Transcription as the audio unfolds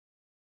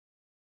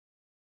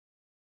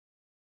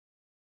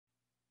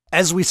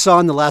As we saw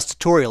in the last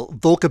tutorial,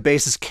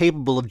 volca-based is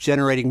capable of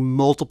generating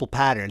multiple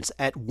patterns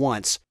at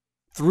once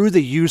through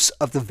the use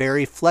of the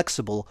very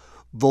flexible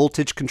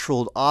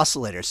voltage-controlled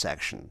oscillator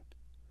section.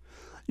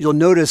 You'll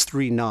notice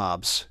 3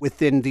 knobs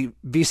within the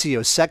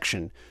VCO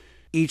section,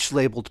 each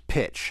labeled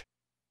pitch.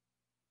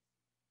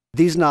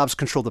 These knobs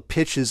control the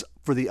pitches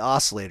for the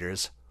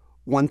oscillators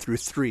 1 through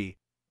 3.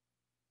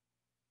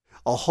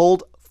 I'll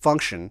hold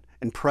function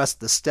and press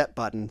the step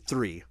button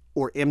 3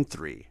 or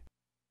M3.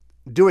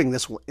 Doing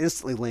this will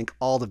instantly link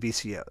all the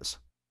VCOs.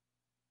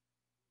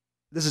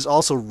 This is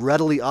also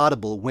readily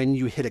audible when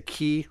you hit a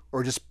key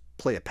or just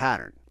play a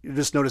pattern. You'll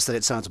just notice that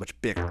it sounds much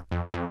bigger.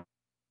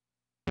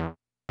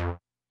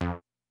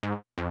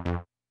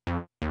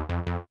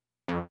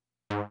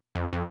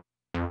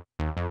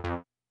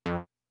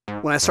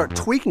 When I start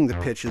tweaking the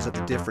pitches of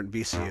the different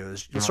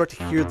VCOs, you'll start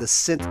to hear the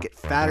synth get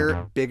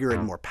fatter, bigger,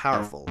 and more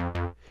powerful.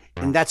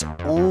 And that's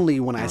only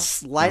when I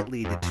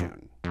slightly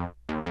detune.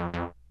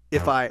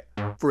 If I,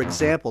 for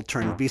example,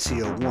 turn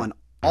VCO 1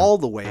 all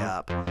the way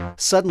up,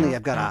 suddenly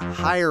I've got a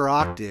higher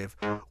octave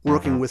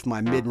working with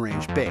my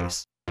mid-range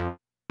bass.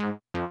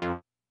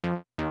 And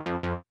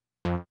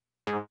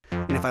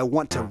if I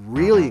want to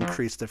really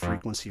increase the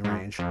frequency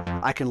range,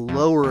 I can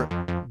lower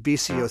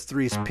VCO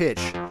 3's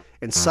pitch,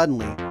 and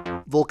suddenly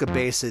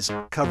volca-based is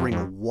covering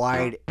a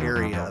wide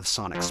area of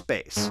sonic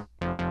space.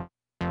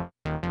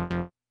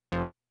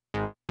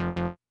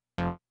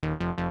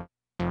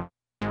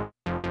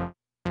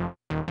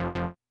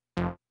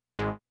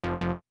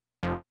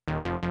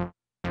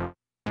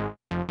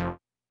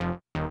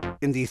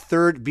 In the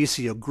third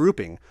VCO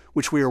grouping,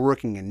 which we are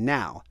working in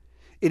now,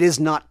 it is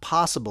not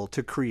possible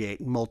to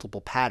create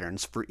multiple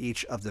patterns for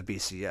each of the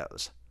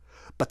VCOs,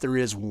 but there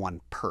is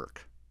one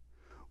perk.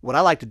 What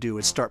I like to do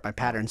is start my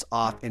patterns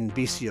off in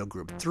VCO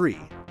group 3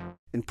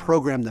 and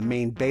program the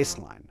main bass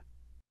line.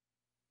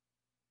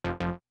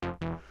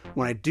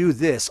 When I do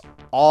this,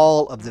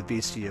 all of the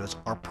VCOs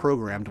are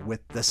programmed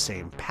with the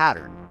same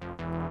pattern.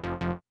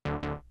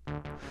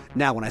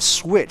 Now when I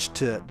switch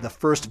to the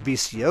first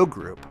VCO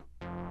group,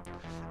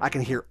 I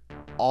can hear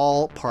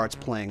all parts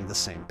playing the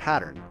same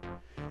pattern,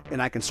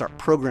 and I can start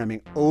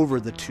programming over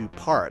the 2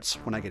 parts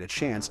when I get a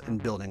chance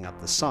and building up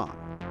the song.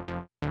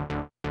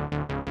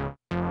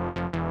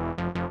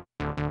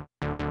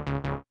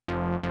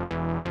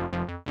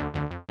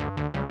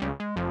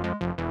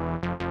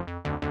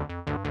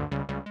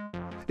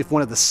 If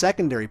one of the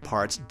secondary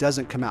parts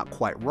doesn't come out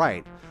quite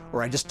right,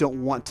 or I just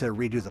don't want to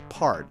redo the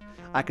part,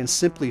 I can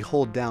simply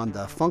hold down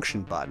the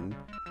function button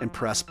and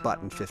press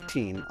button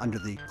 15 under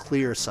the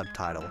clear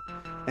subtitle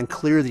and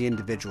clear the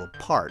individual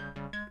part,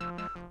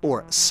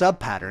 or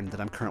sub-pattern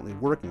that I'm currently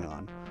working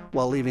on,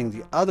 while leaving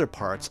the other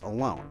parts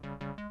alone.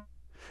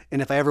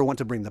 And if I ever want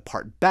to bring the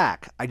part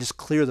back, I just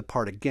clear the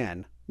part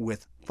again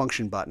with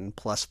function button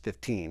plus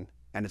 15,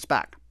 and it's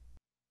back.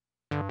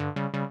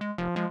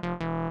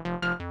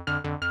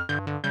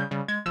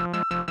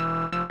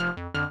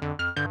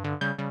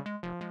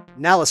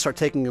 Now let's start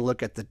taking a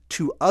look at the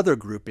 2 other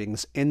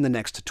groupings in the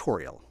next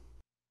tutorial.